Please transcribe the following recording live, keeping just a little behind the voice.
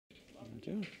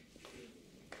doing?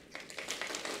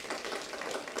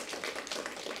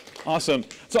 Awesome.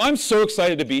 So I'm so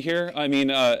excited to be here. I mean,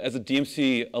 as a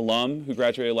DMC alum who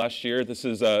graduated last year, this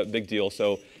is a big deal.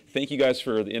 So thank you guys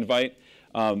for the invite.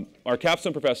 Our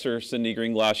capstone professor, Cindy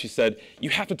Greenglass, she said, you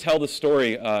have to tell the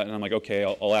story. And I'm like, okay,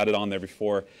 I'll add it on there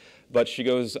before. But she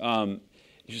goes, I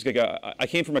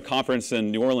came from a conference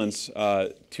in New Orleans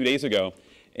 2 days ago.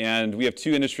 And we have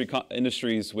two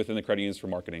industries within the credit unions for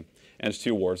marketing. And it's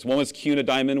two awards. One was CUNA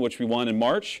Diamond, which we won in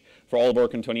March for all of our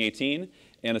work in 2018.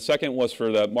 And the second was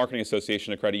for the Marketing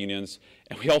Association of Credit Unions.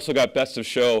 And we also got Best of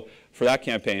Show for that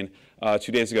campaign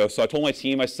 2 days ago. So I told my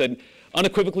team, I said,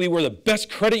 unequivocally, we're the best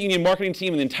credit union marketing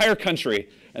team in the entire country.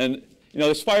 And it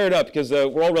was fired up because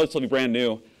we're all relatively brand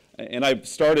new. And I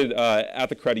started at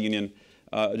the credit union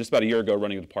just about a year ago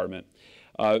running the department.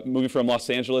 Moving from Los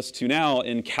Angeles to now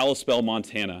in Kalispell,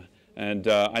 Montana. And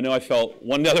I know I felt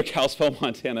one other Kalispell,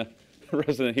 Montana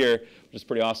resident here, which is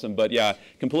pretty awesome. But yeah,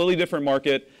 completely different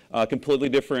market, completely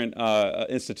different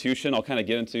institution. I'll kind of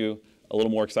get into a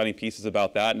little more exciting pieces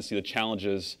about that and see the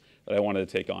challenges that I wanted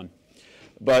to take on.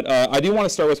 But I do want to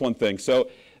start with one thing.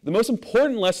 So the most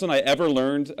important lesson I ever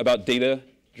learned about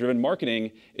data-driven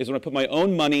marketing is when I put my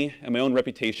own money and my own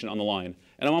reputation on the line.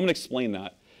 And I'm going to explain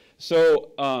that.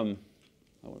 So, I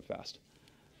went fast.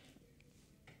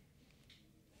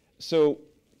 So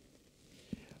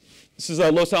this is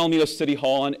Los Alamitos City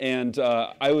Hall, and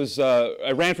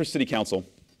I ran for city council.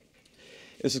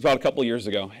 This is about a couple of years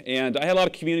ago, and I had a lot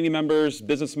of community members,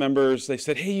 business members. They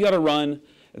said, "Hey, you got to run."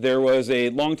 There was a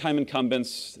longtime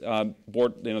incumbents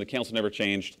board. The council never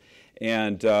changed,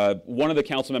 and one of the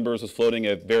council members was floating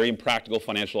a very impractical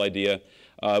financial idea.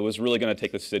 Was really going to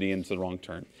take the city into the wrong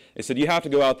turn. They said, "You have to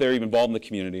go out there, you're involved in the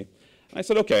community." And I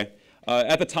said, "Okay."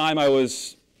 At the time, I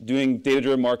was doing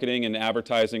data-driven marketing and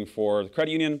advertising for the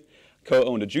credit union.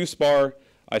 Co-owned a juice bar.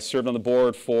 I served on the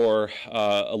board for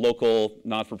a local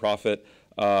not-for-profit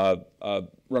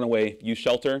runaway youth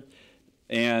shelter,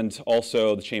 and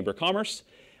also the Chamber of Commerce.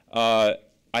 I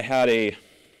had a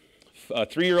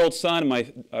 3-year-old son, and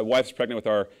my wife's pregnant with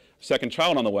our second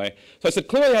child on the way. So I said,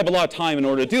 clearly I have a lot of time in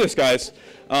order to do this, guys,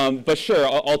 but sure,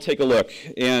 I'll take a look.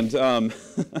 And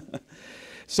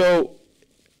so,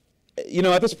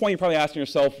 at this point, you're probably asking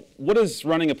yourself, what does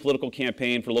running a political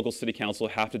campaign for local city council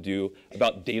have to do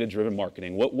about data-driven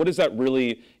marketing? What does that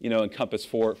really, encompass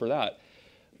for that?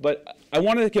 But I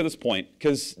wanted to get this point,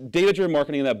 because data-driven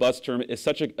marketing, that buzz term, is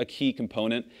such a key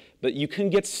component, but you can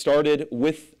get started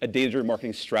with a data-driven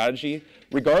marketing strategy,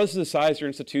 regardless of the size of your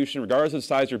institution, regardless of the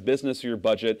size of your business or your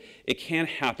budget. It can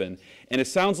happen. And it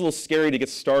sounds a little scary to get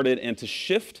started and to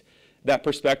shift that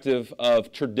perspective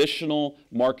of traditional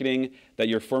marketing that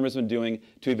your firm has been doing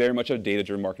to very much a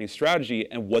data-driven marketing strategy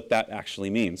and what that actually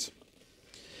means.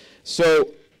 So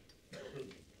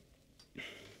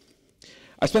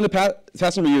I spent the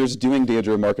past number of years doing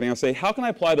data-driven marketing. I'll say, how can I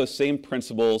apply those same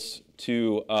principles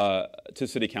to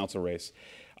city council race?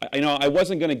 I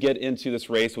wasn't going to get into this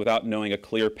race without knowing a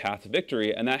clear path to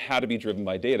victory, and that had to be driven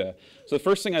by data. So the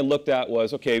first thing I looked at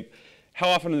was, okay, how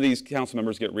often do these council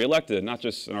members get reelected? Not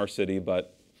just in our city,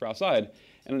 but for outside.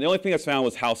 And the only thing that's found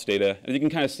was House data. And you can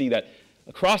kind of see that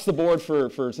across the board for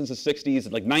since the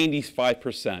 60s, like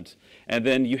 95%. And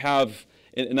then you have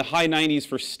in the high 90s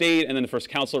for state, and then for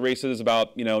council races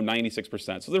about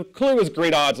 96%. So there clearly was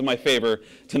great odds in my favor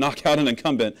to knock out an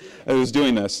incumbent who was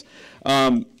doing this.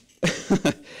 But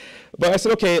I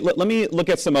said, okay, let me look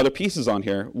at some other pieces on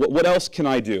here. What else can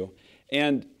I do?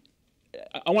 And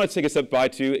I want to take a step by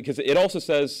too, because it also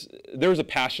says there's a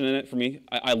passion in it for me.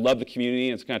 I love the community,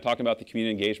 and it's kind of talking about the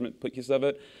community engagement piece of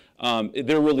it.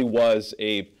 There really was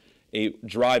a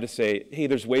drive to say, hey,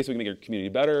 there's ways we can make our community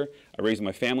better. I raised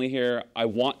my family here. I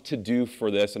want to do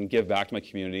for this and give back to my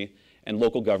community, and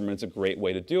local government is a great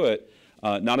way to do it.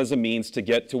 Not as a means to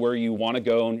get to where you want to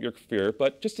go in your career,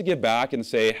 but just to give back and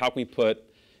say, how can we put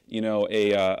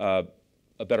a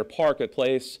better park, a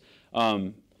place.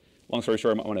 Long story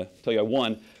short, I want to tell you I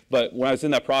won. But when I was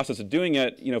in that process of doing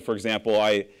it, for example,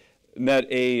 I met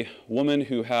a woman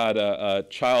who had a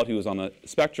child who was on the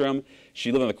spectrum.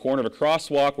 She lived on the corner of a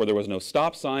crosswalk where there was no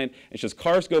stop sign. And she says,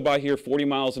 cars go by here 40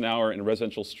 miles an hour in a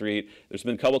residential street. There's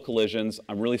been a couple collisions.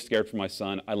 I'm really scared for my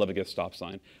son. I'd love to get a stop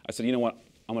sign. I said, you know what?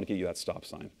 I'm going to get you that stop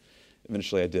sign.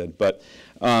 Eventually I did. But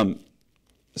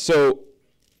so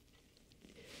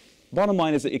bottom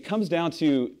line is that it comes down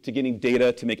to getting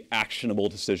data to make actionable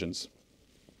decisions.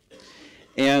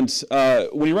 And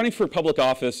when you're running for public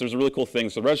office, there's a really cool thing.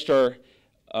 So the registrar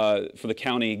for the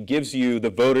county gives you the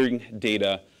voting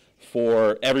data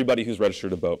for everybody who's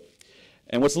registered to vote.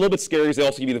 And what's a little bit scary is they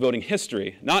also give you the voting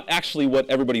history. Not actually what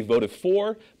everybody voted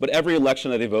for, but every election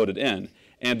that they voted in.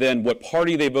 And then what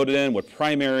party they voted in, what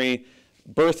primary,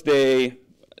 birthday,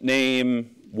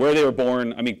 name, where they were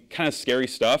born. I mean, kind of scary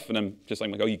stuff. And I'm just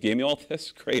like, oh, you gave me all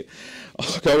this? Great.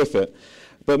 I'll go with it.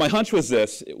 But my hunch was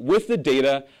this. With the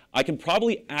data, I can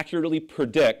probably accurately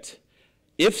predict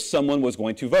if someone was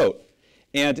going to vote.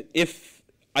 And if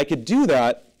I could do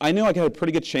that, I knew I had a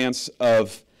pretty good chance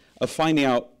of finding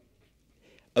out,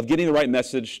 of getting the right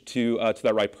message to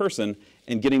that right person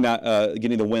and getting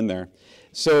the win there.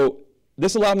 So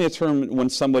this allowed me to determine when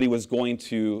somebody was going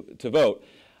to vote.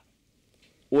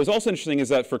 What was also interesting is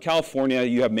that for California,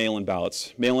 you have mail-in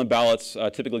ballots. Mail-in ballots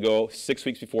typically go 6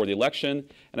 weeks before the election,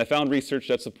 and I found research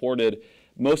that supported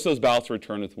most of those ballots were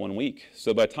returned within 1 week.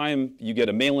 So by the time you get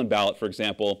a mail-in ballot, for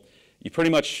example, you pretty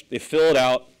much, they fill it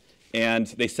out and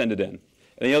they send it in.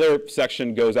 And the other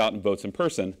section goes out and votes in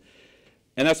person.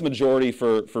 And that's the majority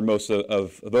for most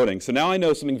of voting. So now I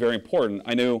know something very important.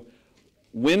 I know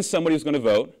when somebody is going to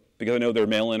vote, because I know they're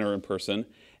mail-in or in person,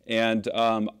 and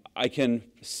I can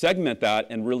segment that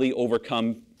and really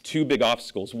overcome two big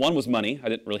obstacles. One was money. I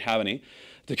didn't really have any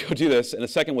to go do this. And the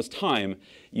second was time.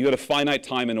 You had a finite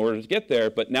time in order to get there,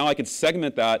 but now I can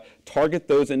segment that, target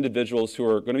those individuals who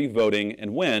are going to be voting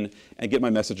and win, and get my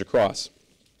message across.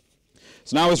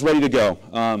 So now I was ready to go.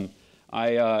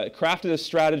 I crafted a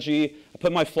strategy. I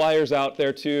put my flyers out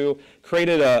there too,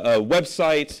 created a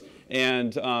website,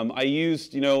 and I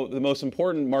used, the most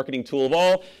important marketing tool of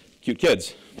all, cute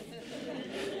kids.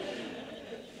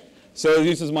 So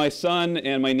this is my son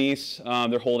and my niece.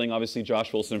 They're holding, obviously,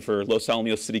 Josh Wilson for Los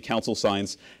Alamitos City Council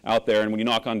signs out there. And when you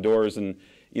knock on doors, and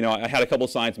I had a couple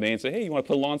of signs made and say, hey, you want to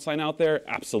put a lawn sign out there?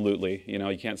 Absolutely.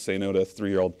 You can't say no to a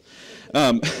 3-year-old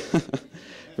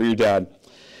for your dad.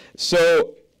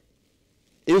 So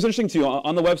it was interesting, too.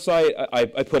 On the website,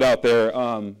 I put out there,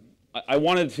 I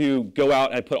wanted to go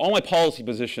out and I put all my policy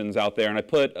positions out there, and I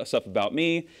put stuff about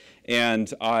me,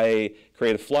 and I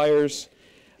created flyers.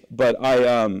 But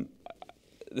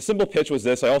the simple pitch was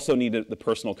this: I also needed the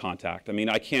personal contact. I mean,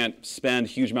 I can't spend a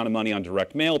huge amount of money on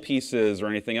direct mail pieces or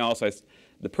anything else.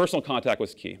 The personal contact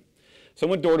was key. So I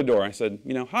went door to door. I said,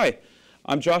 hi,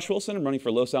 I'm Josh Wilson. I'm running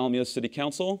for Los Alamitos City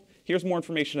Council. Here's more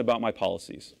information about my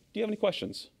policies. Do you have any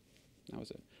questions? That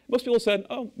was it. Most people said,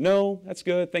 oh, no, that's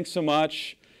good. Thanks so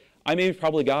much. I maybe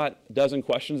probably got a dozen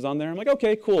questions on there. I'm like,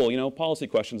 okay, cool. Policy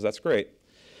questions, that's great.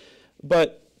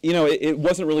 But, it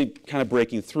wasn't really kind of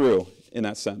breaking through in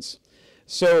that sense.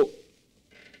 So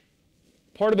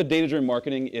part of a data-driven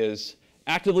marketing is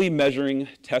actively measuring,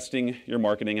 testing your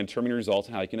marketing, and determining your results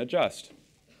and how you can adjust.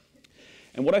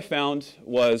 And what I found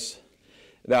was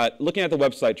that looking at the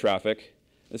website traffic,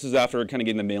 this is after kind of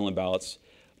getting the mail-in ballots,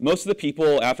 most of the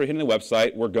people after hitting the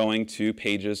website were going to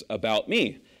pages about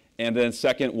me. And then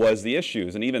second was the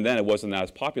issues. And even then, it wasn't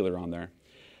as popular on there.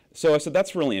 So I said,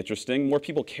 that's really interesting. More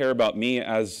people care about me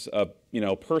as a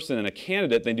person and a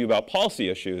candidate than they do about policy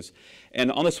issues. And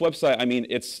on this website, I mean,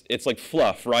 it's like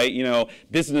fluff, right?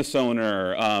 Business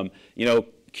owner,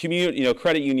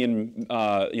 credit union,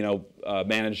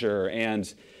 manager,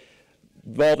 and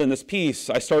involved in this piece.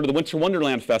 I started the Winter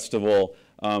Wonderland Festival,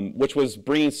 which was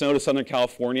bringing snow to Southern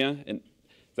California. And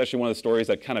it's actually one of the stories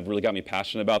that kind of really got me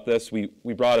passionate about this. We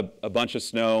brought a bunch of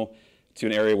snow to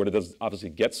an area where it does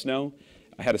obviously get snow.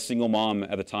 I had a single mom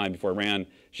at the time before I ran.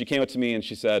 She came up to me and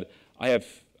she said, I'm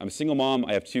a single mom,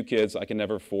 I have 2 kids, I can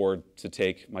never afford to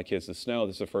take my kids to snow.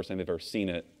 This is the first time they've ever seen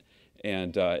it.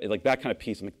 And like that kind of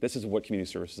piece, I'm like, this is what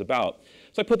community service is about.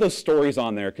 So I put those stories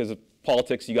on there because of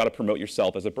politics, you got to promote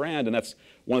yourself as a brand, and that's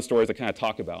one of the stories I kind of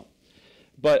talk about.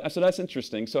 But I said, that's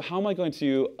interesting. So how am I going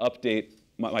to update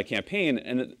my campaign?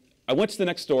 And I went to the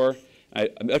next door, I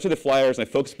up to the flyers, and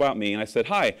I focused about me, and I said,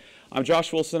 hi, I'm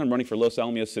Josh Wilson, I'm running for Los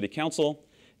Alamitos City Council,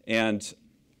 and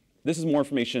this is more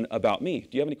information about me. Do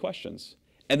you have any questions?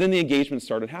 And then the engagement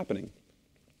started happening.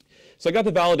 So I got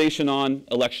the validation on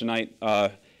election night,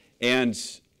 and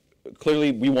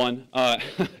clearly we won for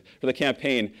the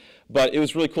campaign. But it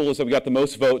was really cool so we got the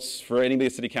most votes for anybody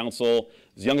at city council. I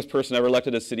was the youngest person ever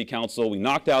elected as city council. We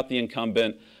knocked out the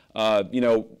incumbent.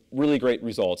 Really great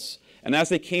results. And as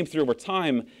they came through over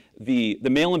time, the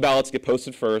mail-in ballots get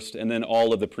posted first, and then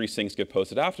all of the precincts get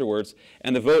posted afterwards.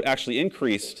 And the vote actually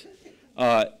increased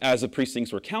as the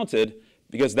precincts were counted,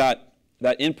 because that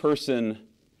in-person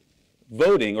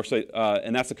voting,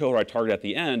 and that's the cohort I targeted at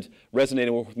the end,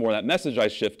 resonated with more of that message I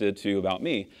shifted to about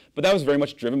me. But that was very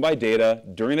much driven by data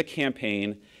during the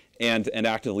campaign and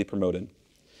actively promoted.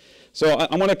 So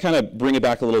I want to kind of bring it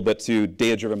back a little bit to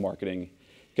data-driven marketing,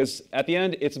 because at the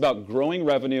end, it's about growing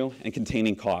revenue and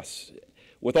containing costs.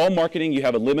 with all marketing, you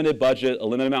have a limited budget, a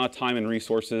limited amount of time and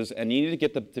resources, and you need to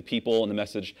get the people and the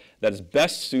message that is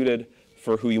best suited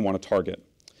for who you want to target.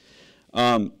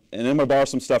 And then I'm going to borrow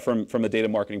some stuff from the data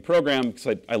marketing program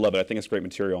because I love it. I think it's great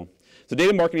material. So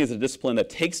data marketing is a discipline that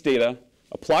takes data,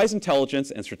 applies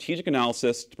intelligence and strategic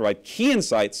analysis to provide key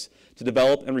insights to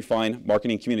develop and refine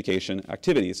marketing communication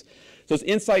activities. So those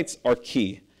insights are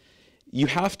key. You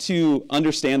have to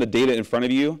understand the data in front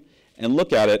of you and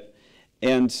look at it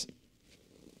and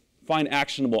find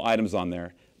actionable items on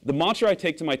there. The mantra I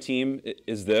take to my team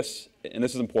is this, and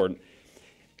this is important.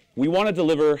 We want to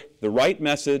deliver the right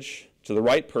message to the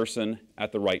right person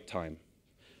at the right time.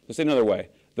 Let's say another way.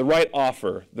 The right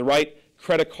offer, the right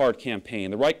credit card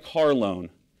campaign, the right car loan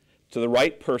to the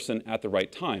right person at the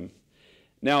right time.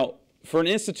 Now, for an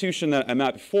institution that I'm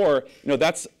at before,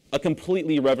 that's a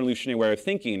completely revolutionary way of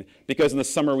thinking, because in the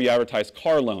summer we advertise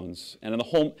car loans, and in the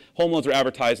home loans are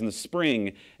advertised in the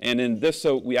spring, and in this,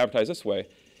 so we advertise this way.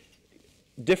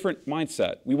 Different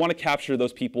mindset. We want to capture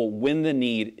those people when the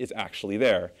need is actually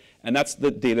there, and that's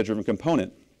the data-driven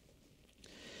component.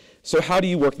 So how do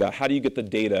you work that? How do you get the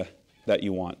data that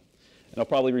you want? And I'll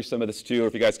probably read some of this too, or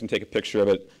if you guys can take a picture of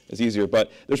it, it's easier.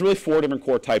 But there's really 4 different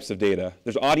core types of data.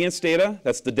 There's audience data,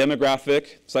 that's the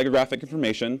demographic, psychographic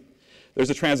information. There's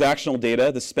the transactional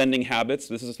data, the spending habits.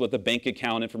 This is what the bank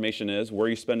account information is. Where are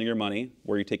you spending your money?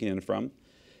 Where are you taking it in from?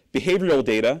 Behavioral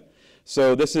data.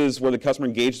 So this is where the customer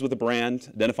engages with the brand,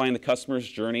 identifying the customer's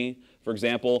journey. For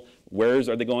example,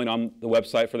 are they going on the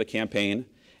website for the campaign?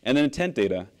 And then intent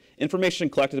data. Information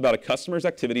collected about a customer's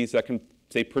activities that can,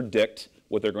 say, predict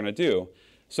what they're going to do.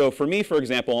 So for me, for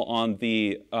example, on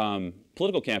the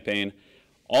political campaign,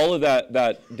 all of that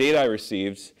data I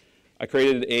received, I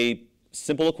created a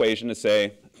simple equation to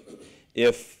say,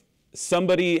 if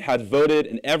somebody had voted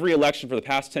in every election for the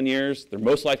past 10 years, they're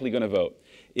most likely going to vote.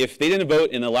 If they didn't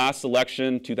vote in the last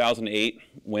election, 2008,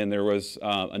 when there was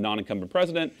a non-incumbent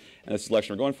president, and this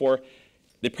election we're going for,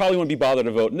 they probably wouldn't be bothered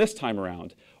to vote in this time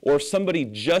around. Or if somebody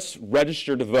just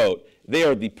registered to vote, they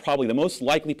are probably the most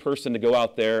likely person to go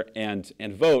out there and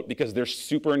vote because they're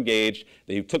super engaged.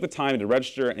 They took the time to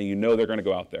register, and they're going to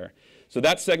go out there. So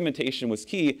that segmentation was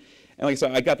key. And like I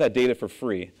said, I got that data for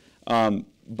free.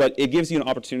 But it gives you an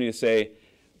opportunity to say,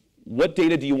 what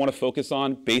data do you want to focus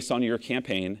on based on your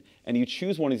campaign? And you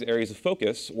choose one of these areas of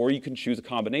focus, or you can choose a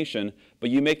combination, but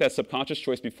you make that subconscious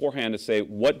choice beforehand to say,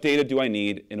 what data do I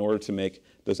need in order to make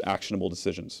those actionable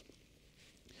decisions?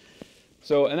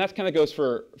 So, and that kind of goes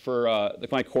for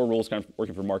my core rules kind of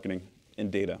working for marketing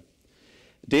in data.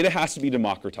 Data has to be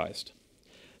democratized.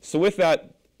 So with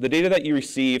that, the data that you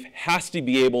receive has to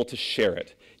be able to share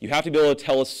it. You have to be able to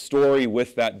tell a story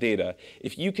with that data.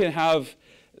 If you can have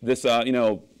this,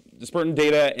 dispersion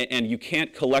data and you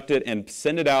can't collect it and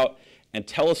send it out and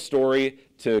tell a story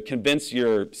to convince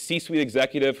your C-suite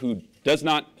executive who does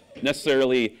not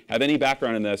necessarily have any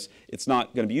background in this, it's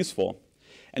not going to be useful.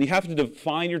 And you have to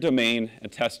define your domain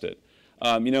and test it.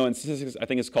 In statistics, I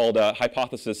think it's called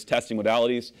hypothesis testing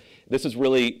modalities. This is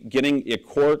really getting a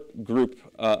core group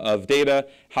of data.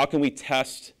 How can we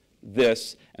test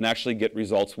this and actually get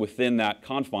results within that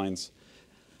confines?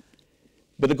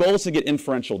 But the goal is to get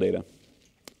inferential data.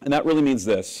 And that really means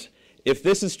this. If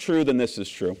this is true, then this is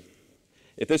true.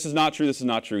 If this is not true, this is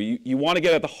not true. You want to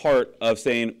get at the heart of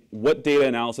saying, what data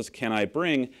analysis can I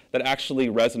bring that actually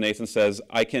resonates and says,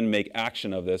 I can make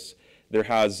action of this.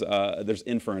 There's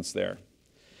inference there.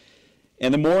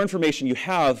 And the more information you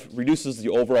have reduces the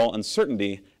overall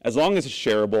uncertainty as long as it's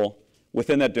shareable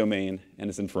within that domain and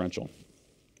is inferential.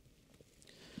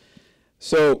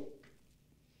 So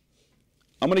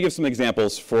I'm going to give some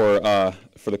examples for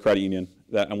the credit union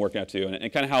that I'm working at too,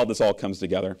 and kind of how this all comes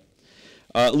together.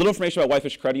 A little information about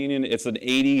Whitefish Credit Union. It's an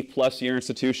 80-plus year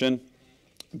institution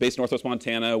based in Northwest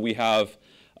Montana. We have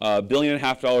 $1.5 billion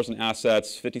in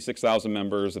assets, 56,000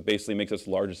 members. It basically makes us the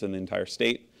largest in the entire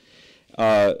state.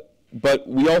 But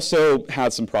we also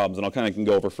had some problems, and I'll kind of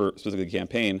go over for specifically the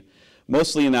campaign.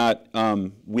 Mostly in that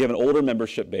we have an older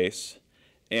membership base,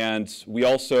 and we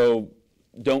also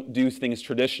don't do things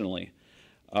traditionally.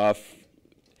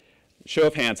 Show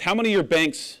of hands, how many of your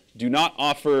banks do not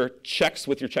offer checks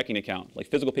with your checking account, like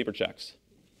physical paper checks?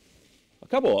 A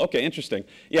couple, okay, interesting.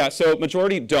 Yeah, so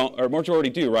majority don't, or majority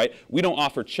do, right? We don't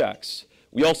offer checks.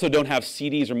 We also don't have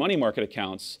CDs or money market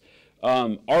accounts.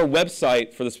 Our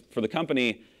website for the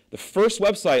company, the first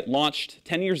website launched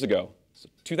 10 years ago, so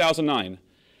 2009.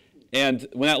 And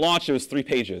when that launched, it was 3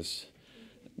 pages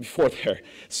before there.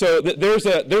 So there's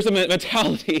a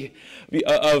mentality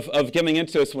of getting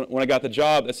into this when I got the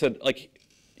job that said, like,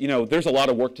 there's a lot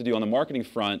of work to do on the marketing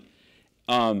front.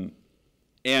 And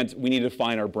and we need to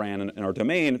define our brand and our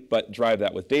domain, but drive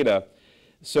that with data.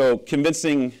 So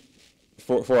convincing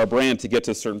for our brand to get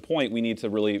to a certain point, we need to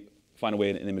really find a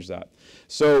way to image that.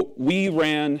 So we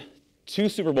ran 2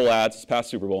 Super Bowl ads this past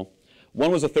Super Bowl.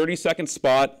 One was a 30-second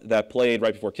spot that played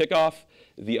right before kickoff.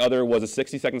 The other was a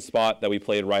 60-second spot that we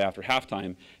played right after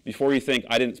halftime. Before you think,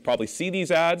 I didn't probably see these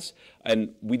ads,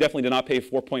 and we definitely did not pay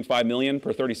 $4.5 million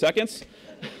per 30 seconds.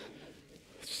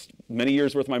 Many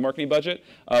years worth of my marketing budget,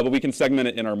 but we can segment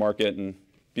it in our market. And the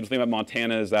beautiful thing about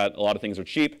Montana is that a lot of things are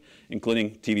cheap,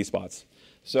 including TV spots.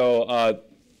 So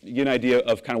you get an idea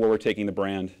of kind of where we're taking the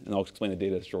brand, and I'll explain the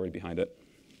data story behind it.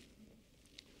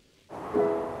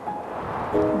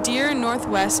 Dear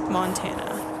Northwest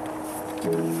Montana,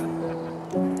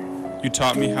 you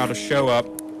taught me how to show up,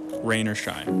 rain or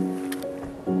shine.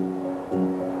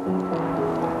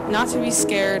 not to be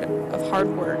scared of hard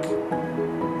work,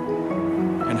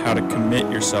 and how to commit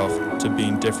yourself to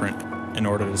being different in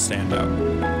order to stand out.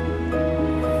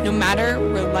 no matter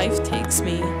where life takes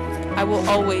me, I will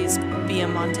always be a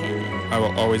Montanan. I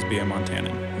will always be a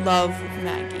Montanan. Love,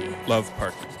 Maggie. Love,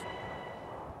 Parkman.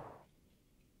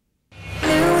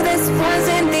 Knew this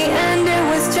wasn't the end, it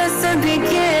was just the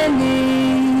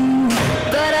beginning.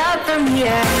 But up from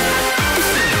here.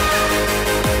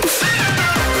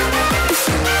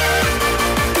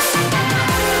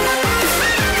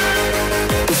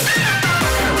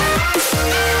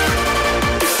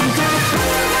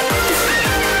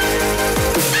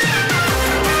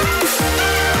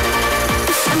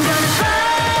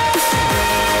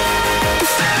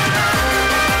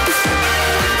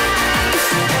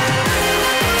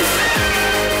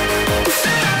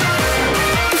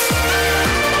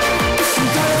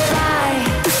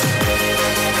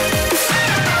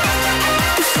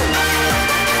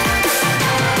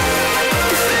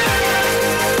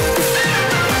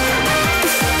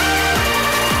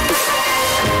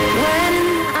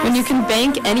 When you can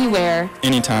bank anywhere,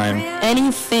 Anytime.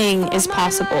 anything is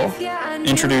possible.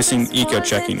 Introducing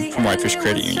eco-checking from Whitefish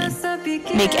Credit Union.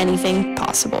 Make anything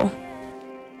possible.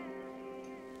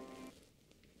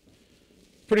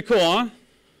 Pretty cool, huh?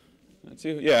 That's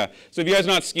you? Yeah. So if you guys are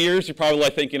not skiers, you're probably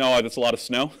like thinking, oh, that's a lot of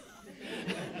snow.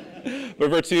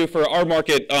 But for our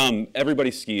market,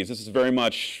 everybody skis. This is very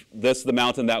much, this is the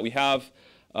mountain that we have.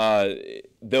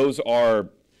 Those are,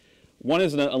 one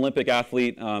is an Olympic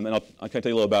athlete, and I can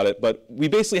tell you a little about it, but we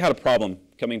basically had a problem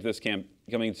coming to this camp,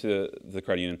 coming to the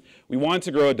credit union. We wanted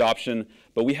to grow adoption,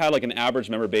 but we had like an average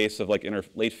member base of like in our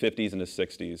late 50s into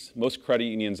 60s. Most credit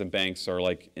unions and banks are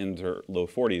like in their low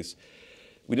 40s.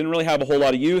 We didn't really have a whole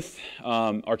lot of youth.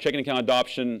 Our checking account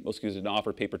adoption, most schools didn't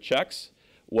offer paper checks,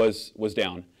 was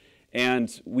down.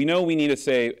 And we know we need to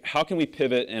say, how can we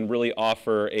pivot and really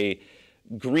offer a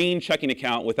green checking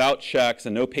account without checks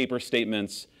and no paper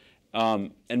statements,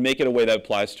 and make it a way that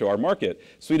applies to our market.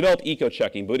 So we developed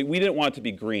eco-checking, but we didn't want it to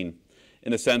be green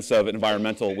in the sense of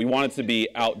environmental. We wanted it to be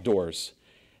outdoors.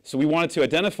 So we wanted to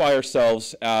identify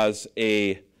ourselves as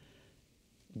a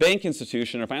bank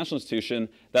institution or financial institution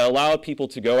that allowed people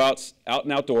to go out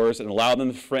and outdoors and allow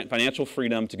them the financial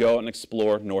freedom to go out and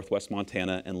explore Northwest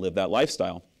Montana and live that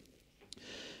lifestyle.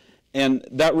 And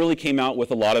that really came out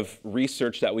with a lot of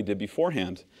research that we did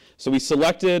beforehand. So we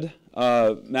selected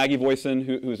Maggie Voisin,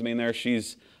 who's the main there.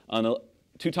 She's a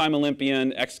two-time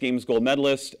Olympian, X Games gold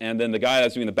medalist, and then the guy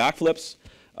that's doing the backflips,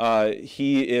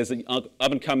 he is an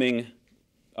up-and-coming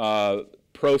pro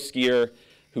skier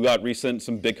who got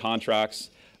some big contracts,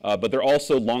 but they're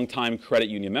also longtime credit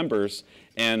union members.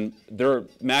 And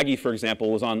Maggie, for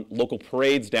example, was on local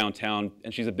parades downtown,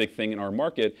 and she's a big thing in our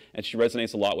market, and she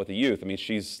resonates a lot with the youth. I mean,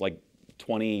 she's like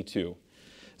 22.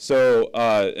 So,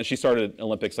 and she started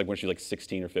Olympics like when she was like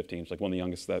 16 or 15. She's like one of the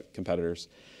youngest competitors.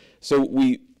 So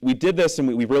we did this,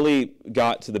 and we really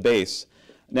got to the base.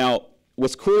 Now,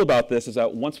 what's cool about this is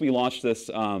that once we launched this,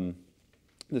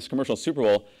 this commercial Super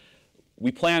Bowl,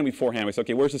 we planned beforehand. We said,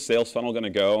 okay, where's the sales funnel going to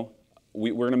go?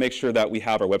 We're going to make sure that we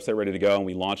have our website ready to go, and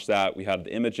we launched that. We had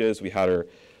the images, we had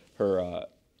her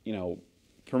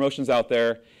promotions out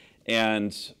there,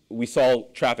 and we saw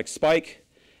traffic spike.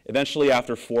 Eventually,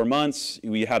 after 4 months,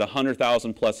 we had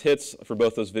 100,000 plus hits for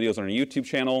both those videos on our YouTube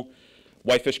channel.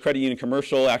 Whitefish Credit Union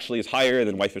commercial actually is higher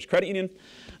than Whitefish Credit Union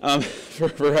for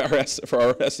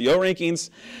our SEO rankings,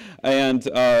 and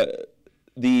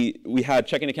we had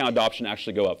checking account adoption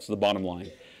actually go up, so the bottom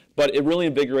line. But it really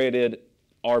invigorated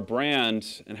our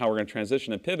brand and how we're going to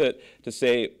transition and pivot to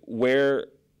say where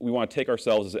we want to take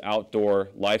ourselves as an outdoor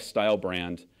lifestyle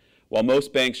brand. While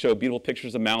most banks show beautiful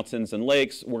pictures of mountains and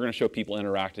lakes, we're going to show people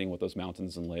interacting with those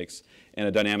mountains and lakes in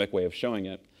a dynamic way of showing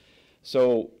it.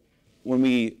 So when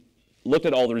we looked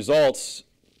at all the results,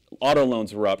 auto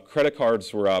loans were up, credit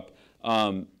cards were up,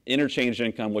 interchange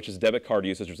income, which is debit card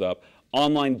usage, was up,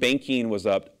 online banking was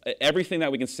up. Everything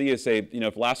that we can see is, say,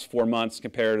 the last 4 months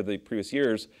compared to the previous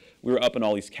years, we were up in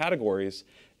all these categories.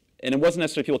 And it wasn't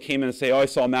necessarily people came in and say, oh, I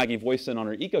saw Maggie Voisin on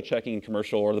her eco-checking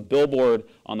commercial or the billboard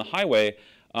on the highway.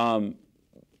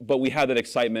 But we had that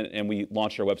excitement, and we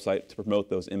launched our website to promote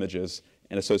those images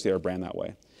and associate our brand that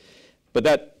way. But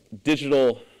that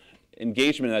digital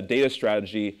engagement, that data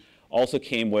strategy also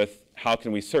came with how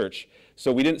can we search.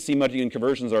 So we didn't see much in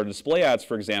conversions. Our display ads,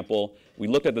 for example, we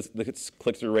looked at the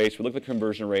click-through rates, we looked at the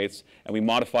conversion rates, and we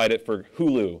modified it for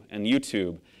Hulu and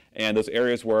YouTube and those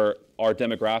areas where our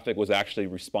demographic was actually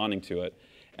responding to it.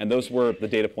 And those were the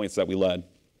data points that we led.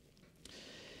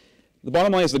 The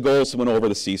bottom line is the goal is to win over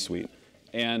the C-suite.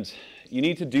 And you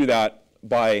need to do that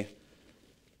by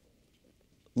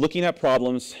looking at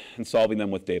problems and solving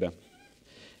them with data.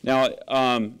 Now,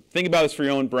 think about this for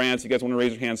your own brands. If you guys want to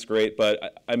raise your hands, great.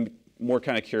 But I'm more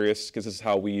kind of curious, because this is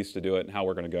how we used to do it and how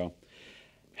we're going to go.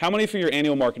 How many for your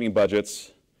annual marketing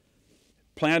budgets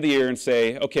plan the year and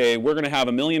say, OK, we're going to have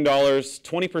 $1 million.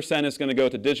 20% is going to go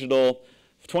to digital.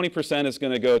 20% is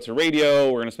going to go to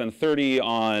radio. We're going to spend 30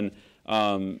 on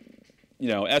SEM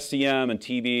and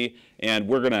TV. And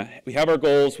we have our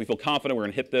goals. We feel confident we're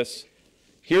going to hit this.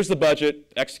 Here's the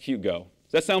budget. Execute, go.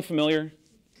 Does that sound familiar?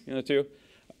 Too?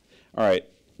 All right.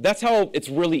 That's how it's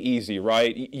really easy,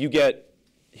 right? You get,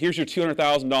 here's your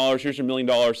 $200,000. Here's your $1 million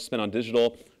to spend on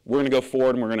digital. We're going to go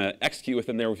forward, and we're going to execute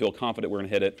within there. We feel confident we're going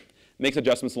to hit it. Makes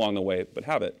adjustments along the way, but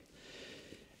have it.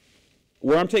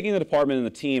 Where I'm taking the department and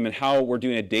the team and how we're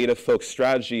doing a data-focused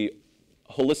strategy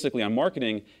holistically on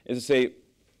marketing is to say,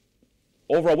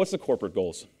 overall, what's the corporate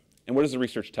goals? And what does the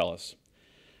research tell us?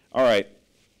 All right,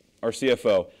 our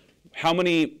CFO, how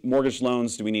many mortgage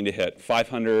loans do we need to hit?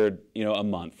 500 a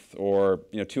month, or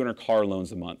 200 car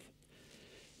loans a month.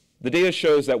 The data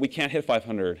shows that we can't hit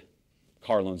 500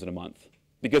 car loans in a month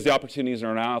because the opportunities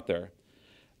are not out there.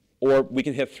 Or we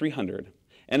can hit 300.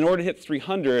 And in order to hit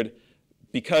 300,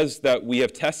 because that we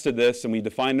have tested this and we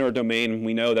defined our domain and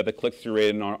we know that the click-through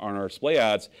rate on our display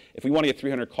ads, if we want to get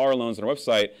 300 car loans on our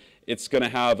website, it's going to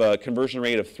have a conversion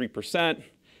rate of 3%.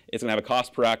 It's going to have a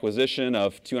cost per acquisition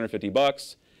of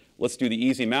 $250. Let's do the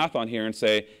easy math on here and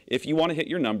say, if you want to hit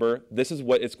your number, this is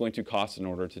what it's going to cost in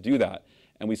order to do that.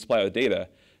 And we supply the data.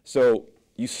 So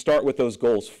you start with those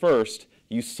goals first,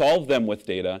 you solve them with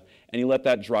data, and you let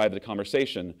that drive the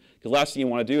conversation. Because the last thing you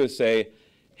want to do is say,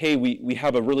 hey, we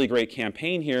have a really great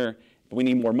campaign here, but we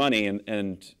need more money.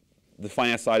 And the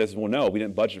finance side is, well, no, we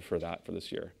didn't budget for that for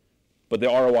this year. But the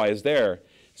ROI is there.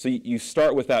 So you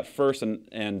start with that first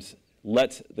and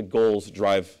let the goals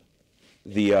drive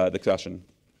the discussion.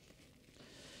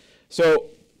 So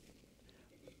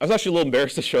I was actually a little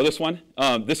embarrassed to show this one.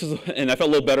 And I felt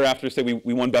a little better after say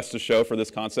we won Best of Show for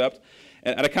this concept.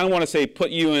 And I kind of want to say,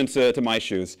 put you into my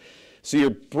shoes. So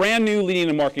you're brand new leading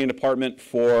a marketing department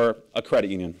for a credit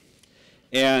union.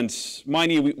 And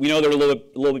mind you, we know they're a little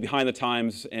bit behind the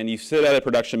times. And you sit at a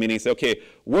production meeting and say, OK,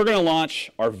 we're going to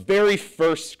launch our very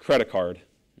first credit card.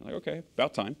 You're like, OK,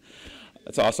 about time.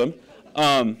 That's awesome.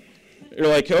 You're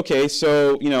like, OK,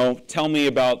 so tell me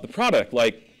about the product.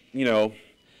 Like,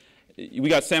 we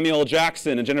got Samuel L.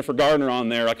 Jackson and Jennifer Gardner on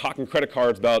there, like hawking credit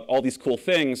cards about all these cool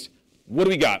things. What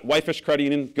do we got? Whitefish Credit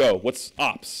Union, go. What's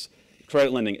ops?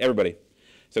 Credit lending, everybody.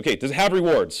 So, OK, does it have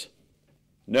rewards?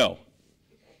 No.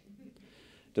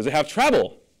 Does it have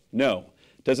travel? No.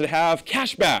 Does it have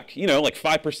cash back? Like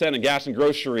 5% in gas and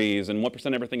groceries and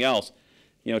 1% everything else.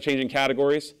 Changing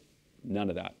categories? None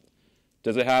of that.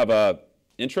 Does it have a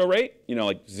intro rate?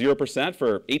 Like 0%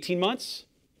 for 18 months?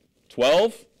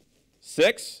 12?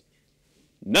 6?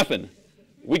 Nothing.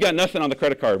 We got nothing on the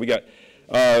credit card. We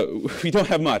don't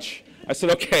have much. I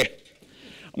said, OK.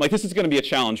 I'm like, this is going to be a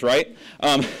challenge, right?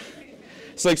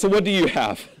 It's like, so what do you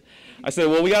have? I said,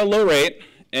 well, we got a low rate,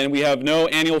 and we have no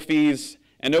annual fees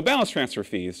and no balance transfer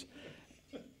fees.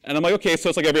 And I'm like, OK, so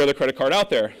it's like every other credit card out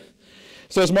there.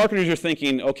 So as marketers, you're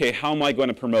thinking, OK, how am I going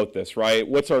to promote this, right?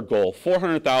 What's our goal?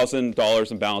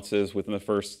 $400,000 in balances within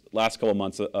the last couple of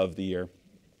months of the year.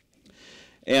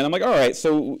 And I'm like, all right,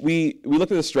 so we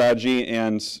looked at the strategy,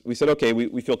 and we said, OK,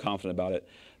 we feel confident about it.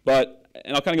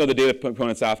 And I'll kind of go to the data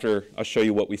components after. I'll show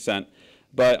you what we sent.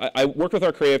 But I worked with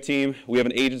our creative team. We have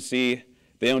an agency.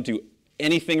 They don't do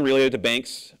anything related to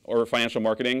banks or financial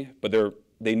marketing, but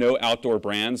they know outdoor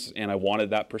brands, and I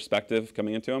wanted that perspective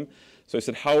coming into them. So I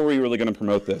said, how are we really going to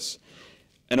promote this?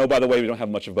 And oh, by the way, we don't have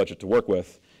much of a budget to work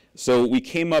with. So we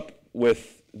came up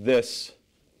with this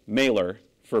mailer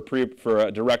for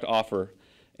a direct offer.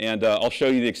 And I'll show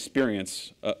you the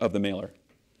experience of the mailer.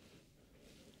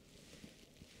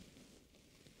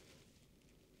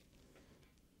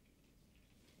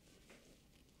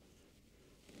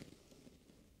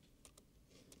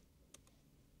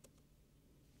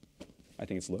 I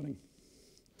think it's loading.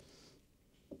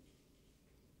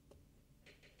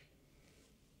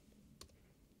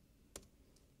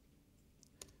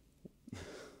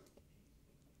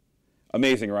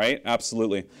 Amazing, right?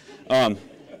 Absolutely.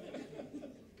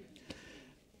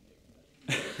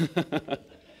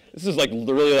 This is like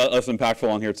really less impactful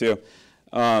on here too.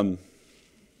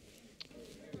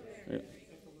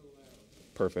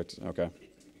 Perfect, okay.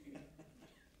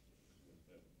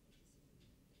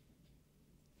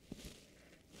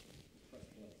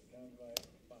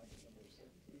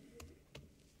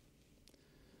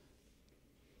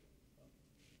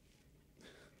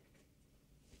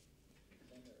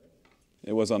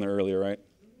 It was on there earlier, right?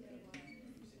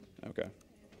 Okay.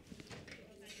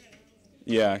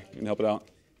 Yeah, you can help it out.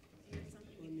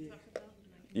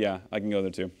 Yeah, I can go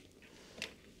there too.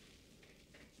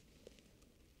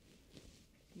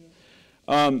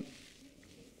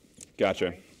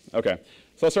 Gotcha. Okay.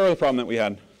 So I'll start with the problem that we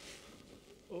had.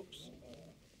 Oops.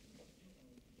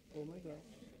 Oh my God.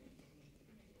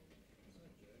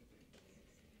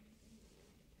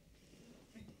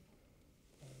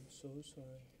 I'm so sorry.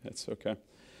 That's okay.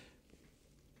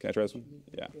 Can I try this one?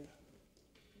 Yeah.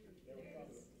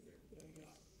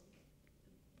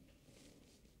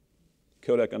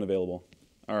 Codec unavailable.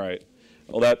 All right.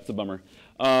 Well, that's a bummer.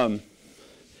 So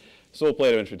we'll play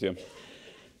it eventually too.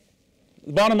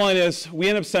 The bottom line is we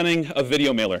end up sending a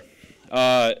video mailer.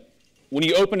 When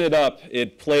you open it up,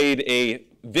 it played a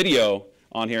video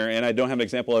on here, and I don't have an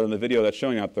example of it in the video that's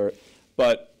showing out there,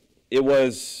 but it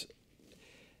was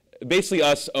basically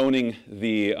us owning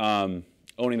the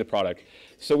product.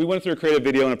 So we went through a creative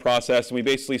video and a process, and we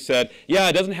basically said, yeah,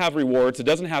 it doesn't have rewards, it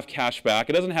doesn't have cash back,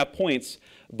 it doesn't have points,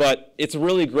 but it's a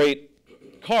really great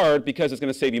card because it's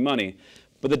going to save you money.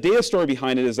 But the data story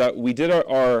behind it is that we did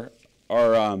our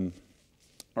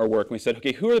work, and we said,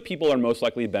 okay, who are the people that are most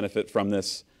likely to benefit from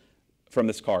this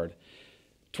card?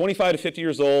 25 to 50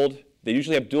 years old. They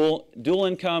usually have dual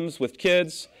incomes with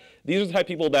kids. These are the type of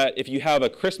people that if you have a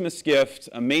Christmas gift,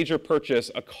 a major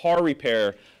purchase, a car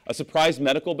repair, a surprise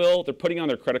medical bill, they're putting on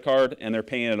their credit card and they're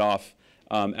paying it off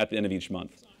at the end of each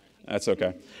month. That's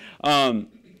okay.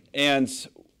 And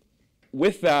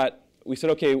with that, we said,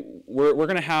 okay, we're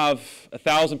going to have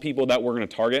 1,000 people that we're going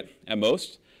to target at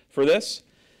most for this,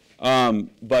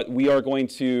 but we are going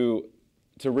to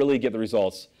really get the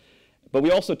results. But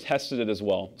we also tested it as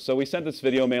well. So we sent this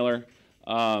video mailer,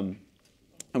 and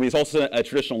we also sent a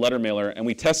traditional letter mailer, and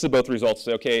we tested both results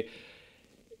to say, okay,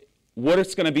 what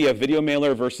is going to be a video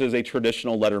mailer versus a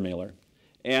traditional letter mailer?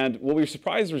 And what we were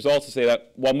surprised results to say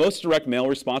that while most direct mail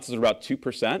responses are about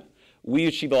 2%, we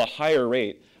achieved a higher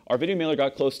rate. Our video mailer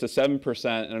got close to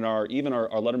 7%, and even our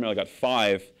letter mailer got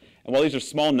 5%. And while these are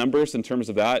small numbers in terms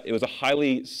of that, it was a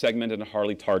highly segmented and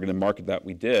highly targeted market that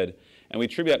we did. And we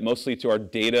attribute that mostly to our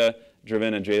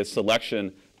data-driven and data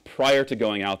selection prior to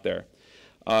going out there.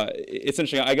 It's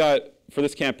interesting. For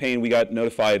this campaign, we got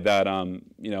notified that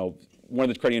one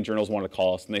of the credit union journals wanted to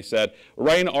call us, and they said, we're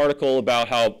writing an article about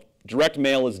how direct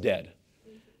mail is dead.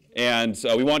 And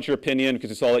we want your opinion because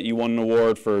we saw that you won an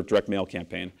award for direct mail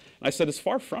campaign. And I said, it's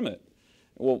far from it.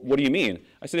 Well, what do you mean?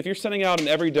 I said, if you're sending out an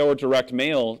every-door direct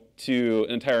mail to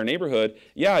an entire neighborhood,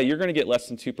 yeah, you're going to get less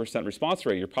than 2% response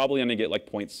rate. You're probably going to get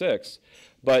like 0.6.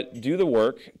 But do the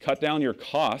work, cut down your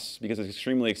costs because it's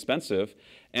extremely expensive,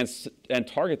 and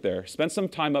target there. Spend some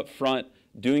time up front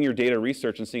doing your data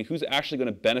research and seeing who's actually going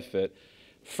to benefit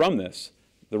from this.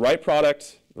 The right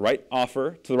product, the right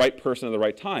offer to the right person at the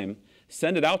right time,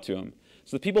 send it out to them.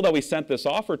 So the people that we sent this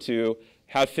offer to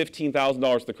have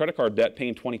 $15,000 of the credit card debt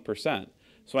paying 20%.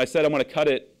 So I said I'm going to cut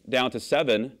it down to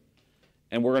 7,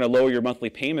 and we're going to lower your monthly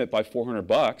payment by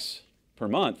 $400 per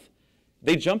month.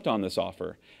 They jumped on this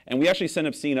offer. And we actually ended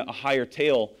up seeing a higher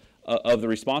tail of the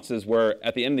responses where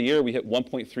at the end of the year we hit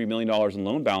 $1.3 million in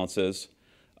loan balances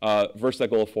versus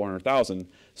that goal of $400,000.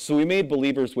 So we made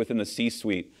believers within the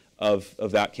C-suite of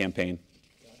that campaign.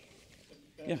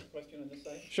 Can I ask a question on this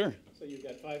side? Sure. So you've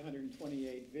got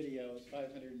 528 videos,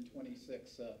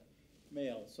 526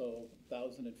 mail, so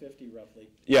 1,050 roughly.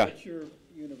 Yeah. What's your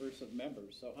universe of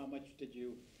members? So how much did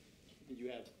you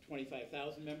have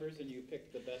 25,000 members and you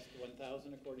picked the best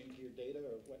 1,000 according to your data,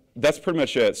 or what? That's pretty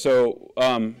much it. So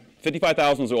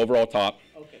 55,000 was the overall top.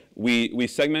 Okay. We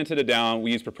segmented it down.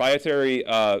 We used proprietary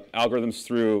algorithms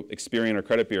through Experian or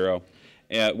Credit Bureau,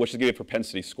 which is give you a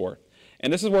propensity score.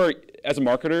 And this is where, as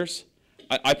marketers,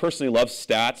 I personally love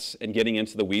stats and getting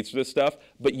into the weeds for this stuff,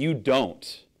 but you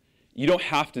don't. You don't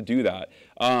have to do that.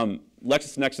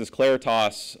 LexisNexis,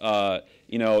 Claritas,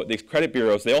 these credit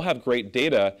bureaus, they all have great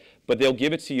data, but they'll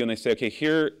give it to you and they say, okay,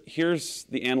 here's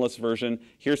the analyst version,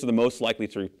 here's the most likely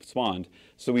to respond.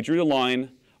 So we drew the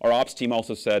line. Our ops team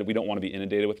also said we don't want to be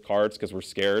inundated with cards because we're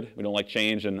scared. We don't like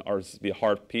change and ours be a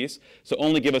hard piece. So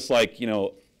only give us like,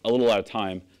 a little at a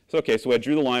time. So okay, so I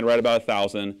drew the line right about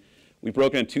 1,000. We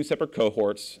broke it in 2 separate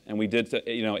cohorts, and we did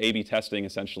A/B testing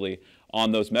essentially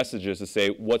on those messages to say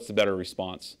what's the better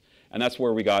response. And that's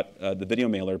where we got the video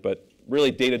mailer, but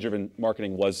really data-driven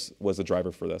marketing was the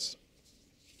driver for this.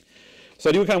 So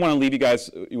I do kind of want to leave you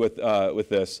guys with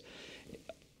this.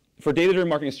 For data-driven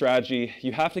marketing strategy,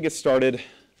 you have to get started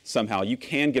somehow. You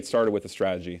can get started with a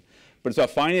strategy, but it's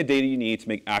about finding the data you need to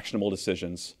make actionable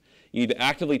decisions. You need to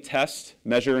actively test,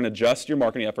 measure, and adjust your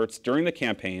marketing efforts during the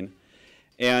campaign.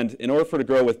 And in order for it to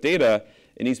grow with data,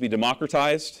 it needs to be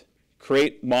democratized,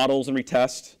 create models and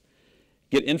retest,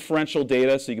 get inferential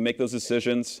data so you can make those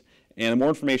decisions, and more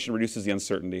information reduces the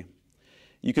uncertainty.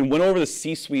 You can win over the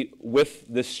C-suite with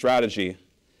this strategy,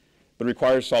 but it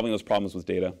requires solving those problems with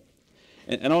data.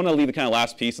 And I want to leave the kind of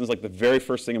last piece, and it's like the very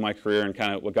first thing in my career and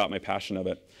kind of what got my passion of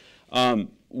it. I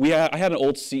had an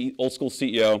old school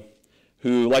CEO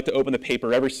who liked to open the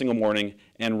paper every single morning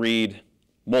and read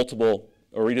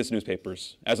his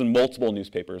newspapers, as in multiple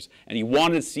newspapers. And he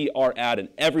wanted to see our ad in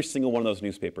every single one of those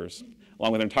newspapers,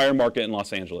 along with the entire market in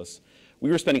Los Angeles. We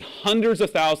were spending hundreds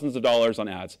of thousands of dollars on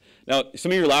ads. Now,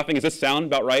 some of you are laughing. Does this sound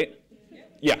about right?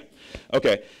 Yeah.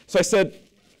 Okay. So I said,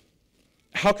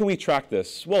 how can we track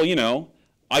this? Well,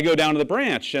 I go down to the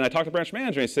branch and I talk to the branch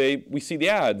manager and I say, we see the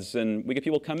ads and we get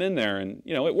people to come in there and,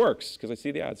 it works because I see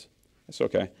the ads. It's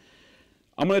okay.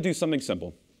 I'm going to do something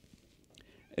simple.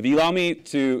 If you allow me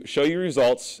to show you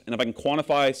results and if I can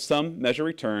quantify some measure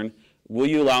return, will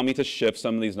you allow me to shift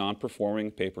some of these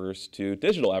non-performing papers to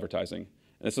digital advertising?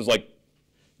 And this is like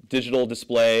digital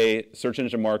display, search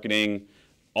engine marketing,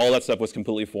 all that stuff was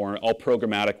completely foreign. All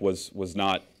programmatic was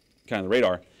not kind of the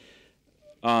radar.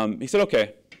 He said,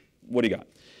 okay, what do you got?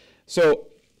 So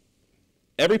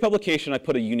every publication, I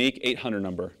put a unique 800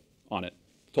 number on it,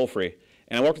 toll free.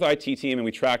 And I worked with the IT team, and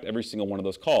we tracked every single one of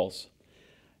those calls.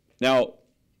 Now,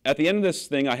 at the end of this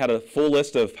thing, I had a full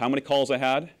list of how many calls I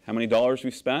had, how many dollars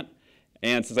we spent,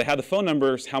 and since I had the phone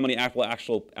numbers, how many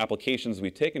actual applications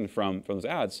we've taken from those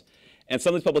ads. And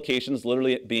some of these publications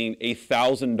literally being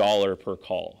 $1,000 per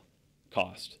call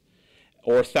cost,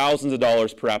 or thousands of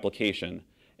dollars per application.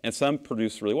 And some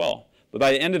produced really well. But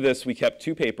by the end of this, we kept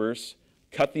 2 papers,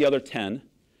 cut the other 10,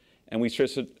 and we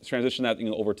transitioned that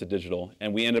over to digital.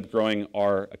 And we ended up growing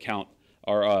our account,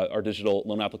 our digital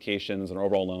loan applications and our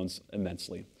overall loans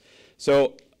immensely.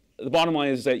 So the bottom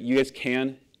line is that you guys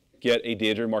can get a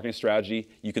data-driven marketing strategy.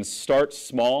 You can start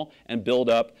small and build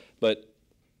up, but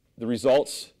the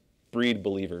results breed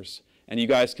believers. And you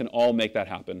guys can all make that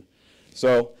happen.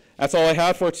 So that's all I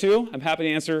have for too. I'm happy to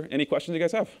answer any questions you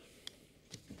guys have.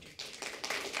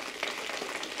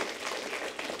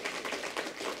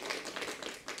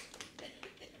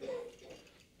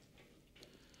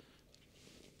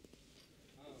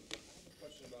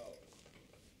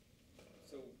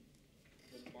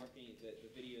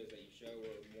 The videos that you show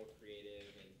were more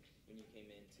creative, and when you came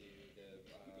into the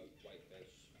Whitefish,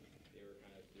 they were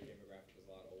kind of, their demographic was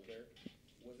a lot older.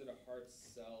 Was it a hard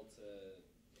sell to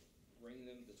bring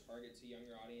them, the target to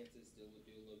younger audiences, to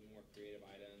do a little bit more creative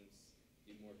items,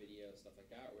 do more video, stuff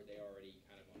like that, or were they already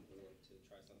kind of on board to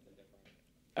try something different?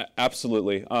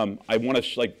 Absolutely. I want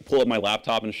to pull up my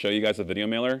laptop and show you guys a video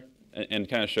mailer and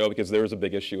kind of show, because there was a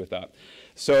big issue with that.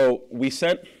 So we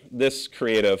sent this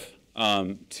creative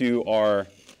to our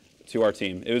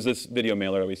team. It was this video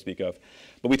mailer that we speak of.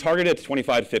 But we targeted it to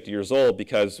 25 to 50 years old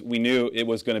because we knew it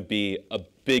was going to be a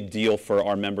big deal for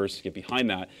our members to get behind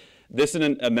that. This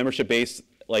is a membership base,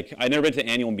 I'd never been to an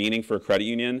annual meeting for a credit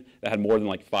union that had more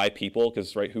than 5 people,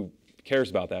 because who cares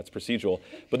about that? It's procedural.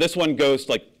 But this one goes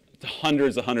to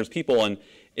hundreds of people, and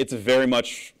it's a very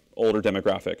much older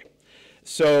demographic.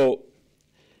 So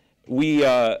we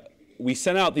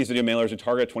sent out these video mailers. We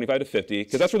targeted 25 to 50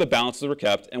 because that's where the balances were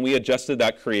kept, and we adjusted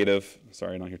that creative.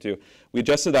 Sorry, not here too. We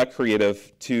adjusted that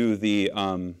creative to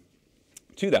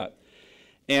that,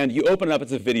 and you open it up.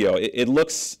 It's a video. It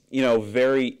looks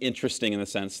very interesting in the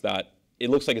sense that it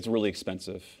looks like it's really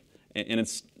expensive, and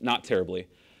it's not terribly.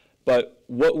 But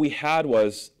what we had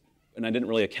was, and I didn't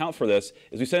really account for this,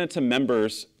 is we sent it to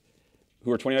members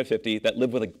who are 25 to 50 that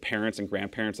live with parents and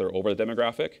grandparents that are over the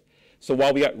demographic. So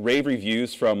while we got rave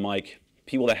reviews from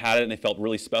people that had it and they felt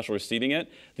really special receiving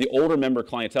it, the older member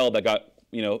clientele that got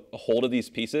a hold of these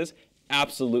pieces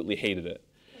absolutely hated it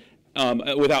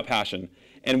without passion.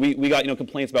 And we got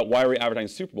complaints about why are we advertising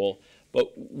Super Bowl.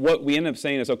 But what we ended up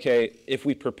saying is, okay, if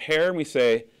we prepare and we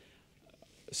say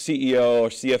CEO or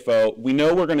CFO, we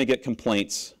know we're going to get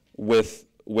complaints with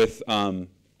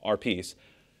our piece.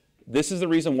 This is the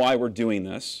reason why we're doing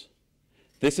this.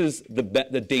 This is the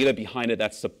data behind it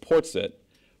that supports it.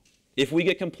 If we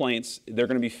get complaints, they're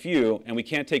going to be few, and we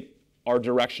can't take our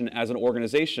direction as an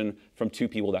organization from 2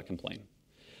 people that complain.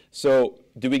 So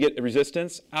do we get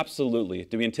resistance? Absolutely.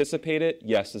 Do we anticipate it?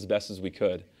 Yes, as best as we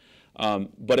could.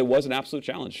 But it was an absolute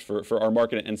challenge for our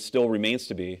market and still remains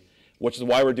to be, which is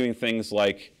why we're doing things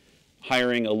like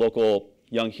hiring a local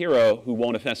young hero who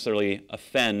won't necessarily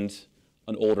offend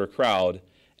an older crowd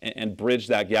and bridge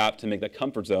that gap to make that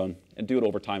comfort zone and do it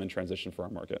over time and transition for our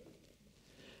market.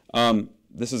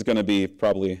 This is going to be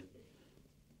probably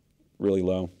really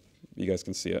low. You guys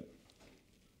can see it.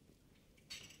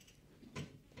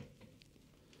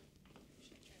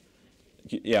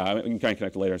 Yeah, we can kind of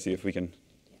connect later and see if we can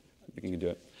do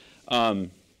it. Is there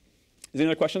any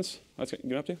other questions? What's it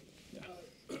get up to? Yeah.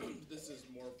 This is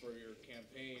more for your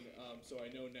campaign. So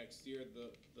I know next year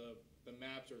the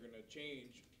maps are going to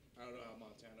change. I don't know how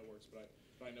Montana works, but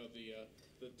I know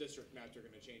the district maps are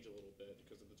going to change a little bit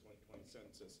because of the 2020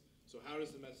 census. So how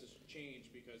does the message change?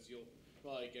 Because you'll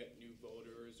probably get new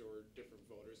voters or different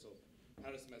voters. So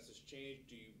how does the message change?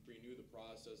 Do you renew the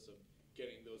process of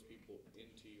getting those people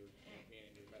into your campaign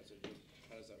and your message?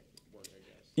 How does that work, I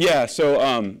guess? Yeah, so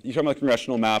you're talking about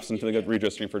congressional maps and the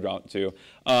redistricting for drought too.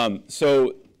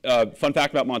 Fun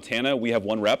fact about Montana, we have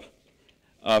 1 rep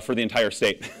for the entire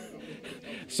state.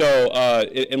 So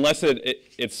unless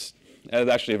it's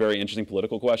actually a very interesting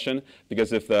political question,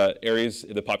 because if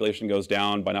the population goes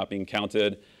down by not being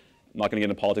counted, I'm not going to get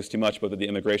into politics too much, but the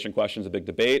immigration question is a big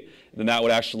debate, then that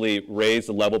would actually raise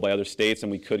the level by other states and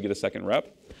we could get a 2nd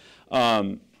rep.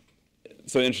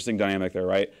 So interesting dynamic there,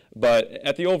 right? But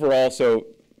at the overall, so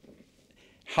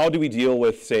how do we deal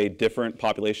with, say, different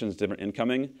populations, different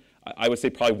incoming? I would say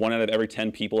probably 1 out of every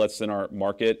 10 people that's in our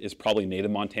market is probably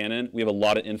native Montanan. We have a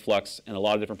lot of influx and a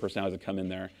lot of different personalities that come in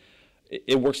there.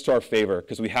 It works to our favor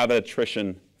because we have that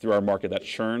attrition through our market, that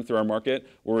churn through our market,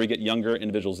 where we get younger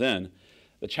individuals in.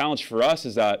 The challenge for us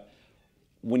is that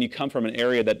when you come from an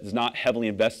area that is not heavily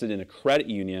invested in a credit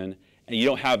union and you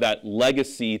don't have that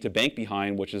legacy to bank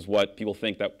behind, which is what people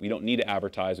think that we don't need to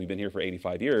advertise, we've been here for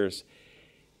 85 years,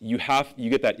 you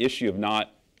get that issue of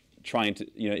trying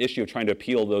to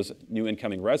appeal those new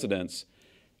incoming residents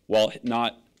while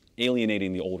not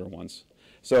alienating the older ones.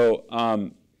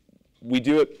 So we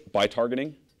do it by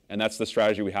targeting, and that's the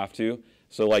strategy we have to.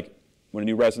 So like when a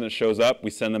new resident shows up, we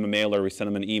send them a mailer, we send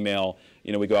them an email,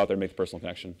 we go out there and make the personal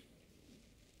connection.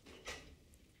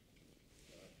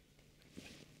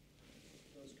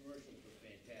 Those commercials were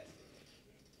fantastic.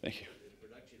 Thank you. The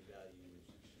production value is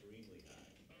extremely high.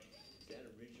 Is that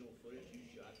original footage you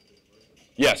shot for the commercial?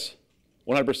 Yes,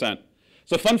 100%.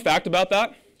 So fun fact about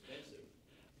that,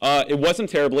 it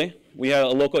wasn't terribly. We had a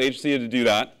local agency to do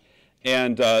that.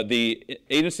 And the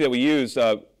agency that we used,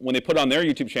 when they put it on their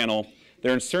YouTube channel,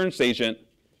 their insurance agent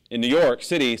in New York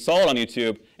City saw it on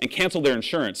YouTube and canceled their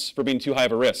insurance for being too high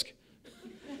of a risk.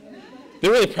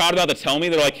 They're really proud about it to tell me.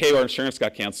 They're like, hey, our insurance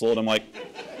got canceled. I'm like,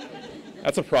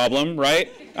 that's a problem,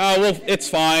 right? Well, it's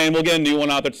fine. We'll get a new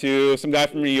one out there too. Some guy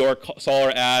from New York saw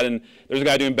our ad, and there's a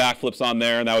guy doing backflips on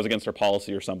there, and that was against our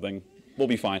policy or something. We'll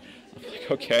be fine. I'm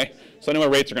like, okay. So I know my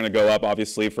rates are going to go up,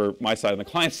 obviously, for my side and the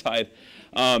client side.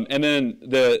 And then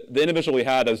the individual we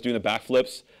had that was doing the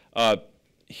backflips,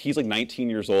 he's like 19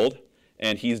 years old,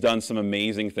 and he's done some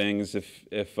amazing things. If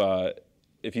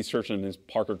he's searching his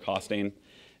Parker Costain,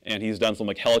 and he's done some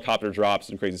like helicopter drops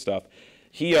and crazy stuff.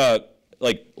 He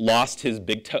lost his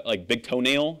big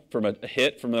toenail from a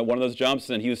hit from one of those jumps,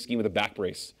 and he was skiing with a back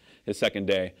brace his 2nd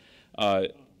day,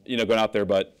 going out there.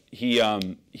 But he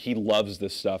loves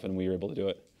this stuff, and we were able to do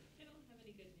it. I don't have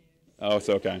any good news. Oh, it's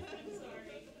okay. I'm sorry.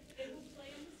 It will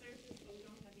play on the surface, but we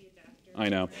don't have the adapter. I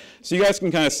know. So you guys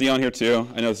can kind of see on here too.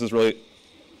 I know this is really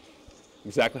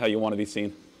exactly how you want to be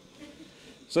seen.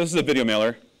 So this is a video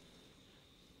mailer.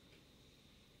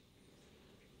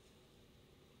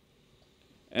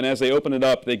 And as they open it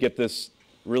up, they get this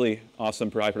really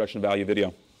awesome high production value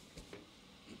video.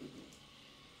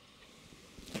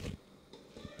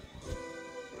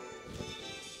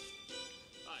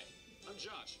 Hi, I'm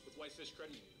Josh with Whitefish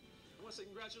Credit Union. I want to say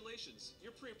congratulations.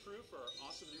 You're pre-approved for our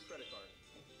awesome new credit card.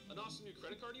 An awesome new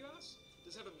credit card, you ask?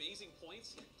 Does it have amazing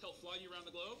points to help fly you around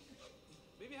the globe?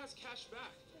 Maybe it has cash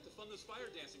back to fund those fire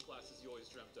dancing classes you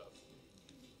always dreamt of.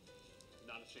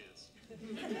 Not a chance.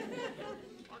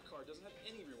 Our card doesn't have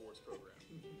any rewards program,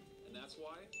 and that's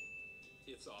why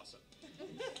it's awesome.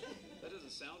 That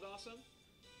doesn't sound awesome?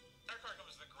 Our card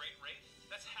comes with a great rate.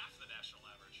 That's half the national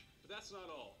average. But that's not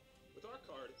all. With our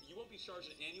card, you won't be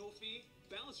charged an annual fee,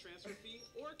 balance transfer fee,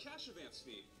 or a cash advance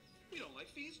fee. We don't like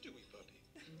fees, do we, puppy?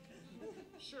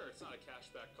 Sure, it's not a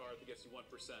cashback card that gets you 1%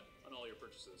 on all your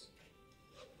purchases.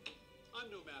 I'm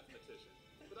no mathematician,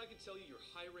 but I can tell you your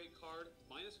high rate card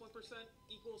minus 1%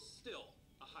 equals still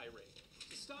a high rate.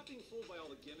 So stop being fooled by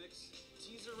all the gimmicks,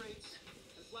 teaser rates,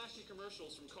 and flashy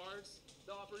commercials from cards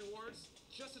that offer rewards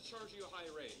just to charge you a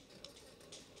high rate.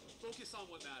 Focus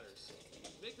on what matters.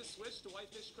 Make the switch to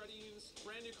Whitefish Credit Union's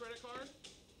brand new credit card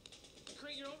and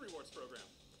create your own rewards program.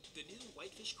 The new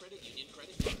Whitefish Credit Union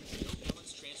credit card. No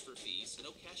balance transfer fees,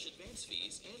 no cash advance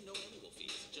fees, and no annual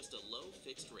fees. Just a low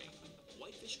fixed rate.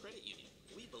 Whitefish Credit Union.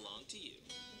 We belong to you.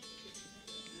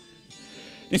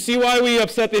 You see why we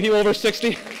upset the people over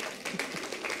 60?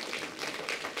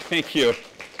 Thank you.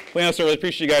 Well, I really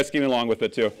appreciate you guys keeping along with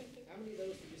it too. How many of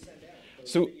those did you send out?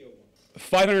 Those So, video ones?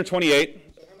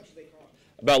 528, So how much do they cost?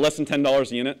 about less than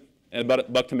 $10 a unit, and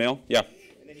about $1 to mail. Yeah.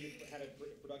 And then you had a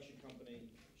production company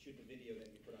shoot the video that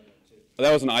you put on there too.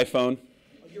 That was an iPhone.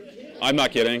 Oh, you're kidding? I'm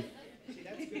not kidding. See,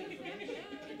 that's good information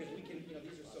because we can,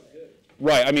 these are so good.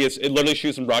 Right. I mean, it literally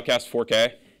shoots and broadcasts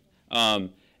 4K.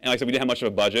 And like I said, we didn't have much of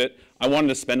a budget. I wanted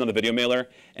to spend on the video mailer.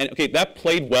 And okay, that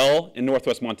played well in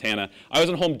Northwest Montana. I was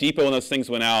in Home Depot when those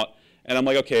things went out. And I'm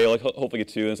like, okay, like hopefully get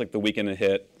two. And it's like the weekend it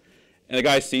hit. And the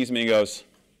guy sees me and goes,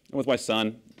 I'm with my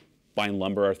son buying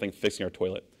lumber, our thing, fixing our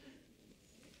toilet.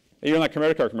 Hey, you're in that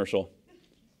credit card commercial.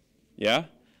 Yeah?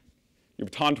 Your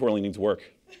baton twirling needs work.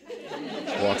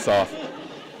 Walks off. Now,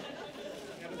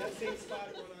 did that same spot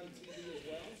run on TV as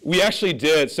well? We actually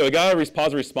did. So it got a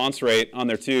positive response rate on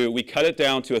there too. We cut it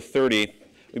down to a 30.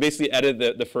 We basically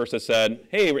edited the first that said,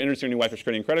 hey, we're introducing a new Whitefish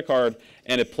Credit Union credit card,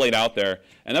 and it played out there.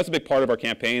 And that's a big part of our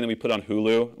campaign that we put on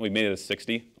Hulu. We made it a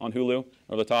 60 on Hulu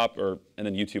over the top, and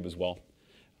then YouTube as well.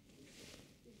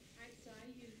 So I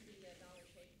use the Dollar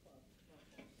Shave Club.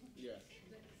 Yeah.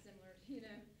 Similar,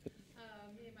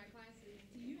 me and my clients,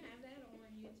 do you have that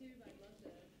on YouTube? I'd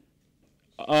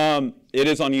love to. It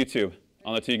is on YouTube.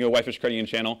 On the you can go Whitefish Credit Union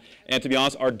channel. And to be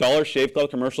honest, our Dollar Shave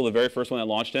Club commercial, the very first one that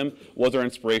launched him, was our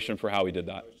inspiration for how we did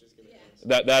that.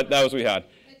 That was what we had.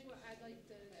 That's what I'd like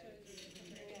to show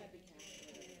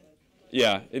you.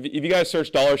 Yeah, if you guys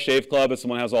search Dollar Shave Club, if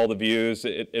someone has all the views,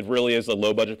 it really is a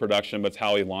low budget production, but it's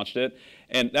how we launched it.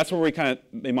 And that's where we kind of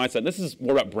made mindset. This is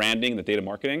more about branding than data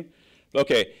marketing. But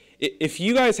okay, if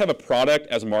you guys have a product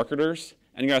as marketers,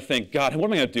 and you're going to think, God, what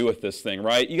am I going to do with this thing,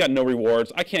 right? You got no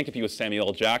rewards. I can't compete with Samuel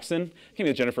L. Jackson. I can't compete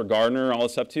with Jennifer Gardner, all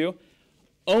this stuff too.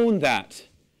 Own that.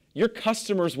 Your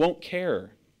customers won't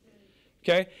care,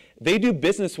 okay? They do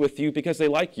business with you because they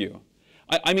like you.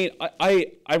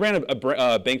 I ran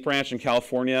a bank branch in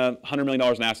California, $100 million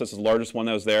in assets, the largest one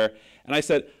that was there. And I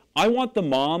said, I want the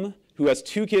mom who has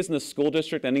 2 kids in the school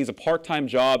district and needs a part-time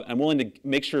job and willing to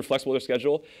make sure flexible with their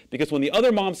schedule, because when the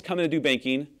other moms come in to do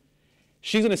banking,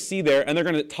 she's going to see there, and they're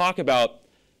going to talk about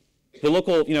the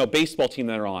local, baseball team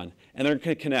that they're on, and they're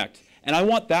going to connect. And I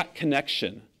want that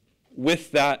connection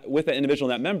with that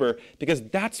individual and that member, because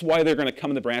that's why they're going to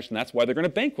come in the branch, and that's why they're going to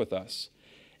bank with us.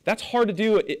 That's hard to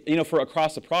do, for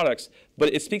across the products,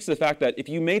 but it speaks to the fact that if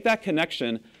you make that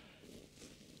connection,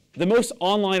 the most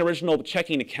online original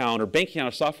checking account or banking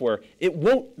account or software, it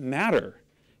won't matter,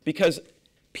 because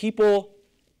people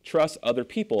trust other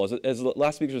people, as the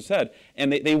last speaker said,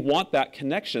 and they want that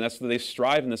connection. That's where they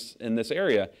strive in this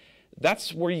area.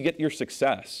 That's where you get your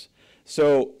success.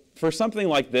 So for something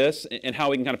like this, and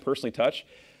how we can kind of personally touch,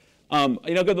 go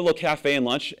to the little cafe and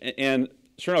lunch, and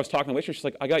sure enough, I was talking to the waitress. She's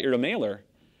like, I got your mailer.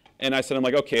 And I said, I'm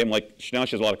like, okay. I'm like, now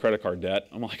she has a lot of credit card debt.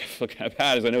 I'm like, I feel kind of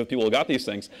bad, as I know people who got these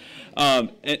things.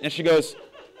 And she goes,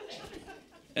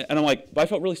 and I'm like, but I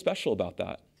felt really special about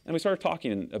that. And we started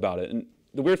talking about it. And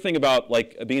the weird thing about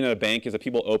being at a bank is that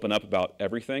people open up about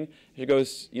everything. She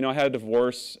goes, I had a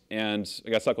divorce and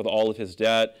I got stuck with all of his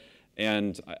debt,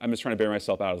 and I'm just trying to bury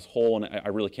myself out of this hole, and I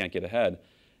really can't get ahead.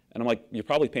 And I'm like, you're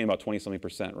probably paying about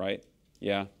 20-something%, right?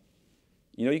 Yeah.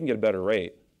 You can get a better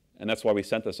rate, and that's why we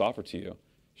sent this offer to you.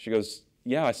 She goes,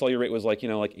 yeah, I saw your rate was like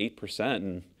 8%,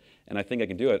 and I think I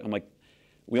can do it. I'm like,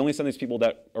 we only send these people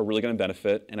that are really going to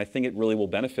benefit, and I think it really will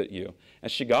benefit you.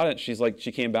 And she got it.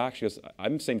 She came back. She goes,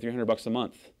 I'm saving $300 a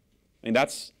month. I mean,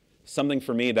 that's something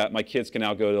for me that my kids can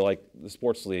now go to the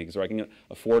sports leagues, or I can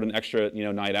afford an extra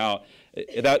night out.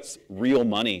 That's real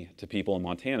money to people in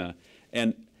Montana,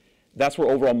 and that's where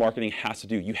overall marketing has to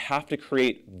do. You have to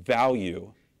create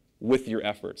value with your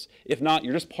efforts. If not,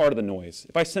 you're just part of the noise.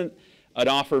 If I sent an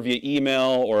offer via email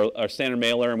or a standard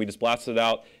mailer and we just blasted it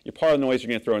out, you're part of the noise, you're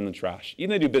going to throw it in the trash.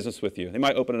 Even if they do business with you, they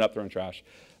might open it up, throw it in the trash.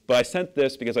 But I sent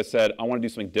this because I said, I want to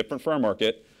do something different for our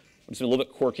market. I'm just a little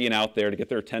bit quirky and out there to get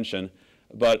their attention,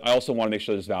 but I also want to make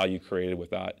sure there's value created with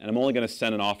that. And I'm only going to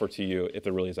send an offer to you if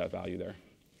there really is that value there.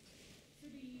 So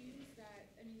do you use that,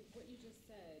 what you just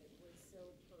said was so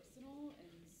personal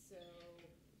and so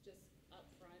just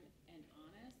upfront and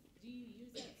honest. Do you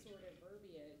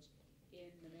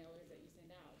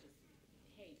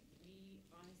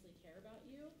care about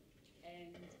you,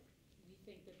 and we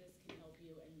think that this can help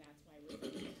you, and that's why we're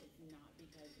doing it. It's not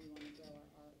because we want to grow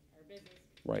our business.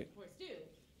 Right. Of course do,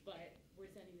 but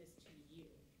we're sending this to you.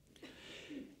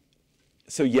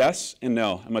 So yes and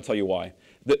no. I'm going to tell you why.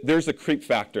 There's a creep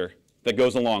factor that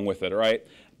goes along with it, all right?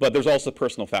 But there's also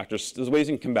personal factors. There's ways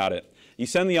you can combat it. You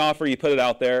send the offer, you put it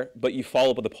out there, but you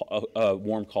follow up with a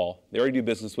warm call. They already do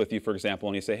business with you, for example,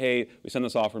 and you say, hey, we sent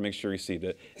this offer, make sure you received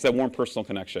it. It's that warm personal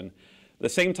connection. At the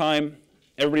same time,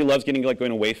 everybody loves going to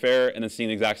Wayfair and then seeing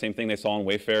the exact same thing they saw on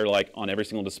Wayfair, like on every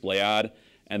single display ad,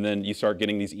 and then you start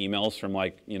getting these emails from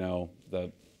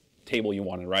the table you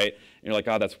wanted, right? And you're like,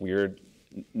 God, that's weird.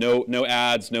 No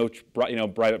ads, no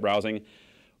private browsing.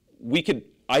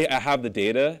 I have the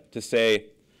data to say,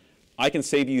 I can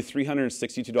save you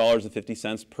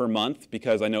 $362.50 per month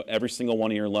because I know every single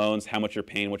one of your loans, how much you're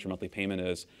paying, what your monthly payment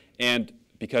is. And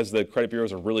because the credit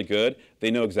bureaus are really good, they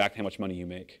know exactly how much money you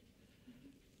make.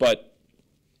 But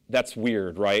that's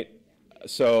weird, right?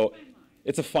 So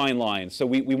it's a fine line. So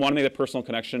we want to make a personal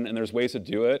connection, and there's ways to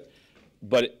do it.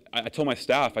 But I told my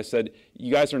staff, I said,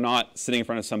 you guys are not sitting in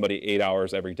front of somebody 8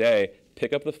 hours every day.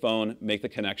 Pick up the phone, make the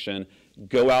connection,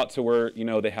 go out to where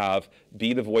they have,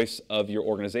 be the voice of your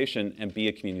organization, and be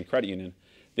a community credit union.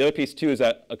 The other piece, too, is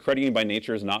that a credit union by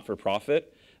nature is not for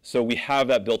profit. So we have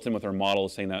that built in with our model,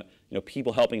 saying that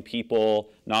people helping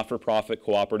people, not-for-profit,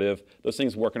 cooperative, those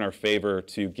things work in our favor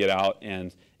to get out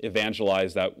and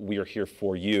evangelize that we are here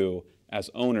for you as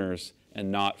owners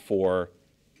and not for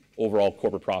overall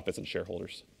corporate profits and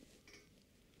shareholders.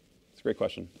 It's a great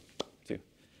question, too.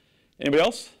 Anybody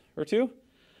else or two?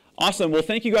 Awesome. Well,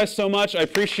 thank you guys so much. I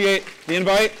appreciate the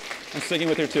invite. I'm sticking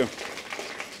with you, too.